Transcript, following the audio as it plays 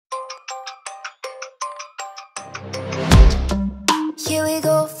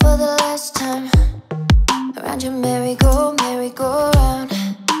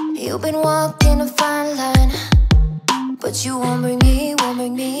walking a fine line, but you won't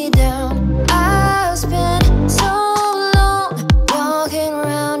bring me down. I've spent so long walking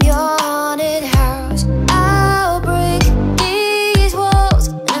around your haunted house. I'll break these walls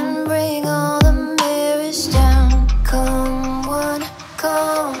and bring all the mirrors down. Come on,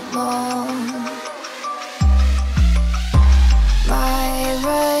 come on.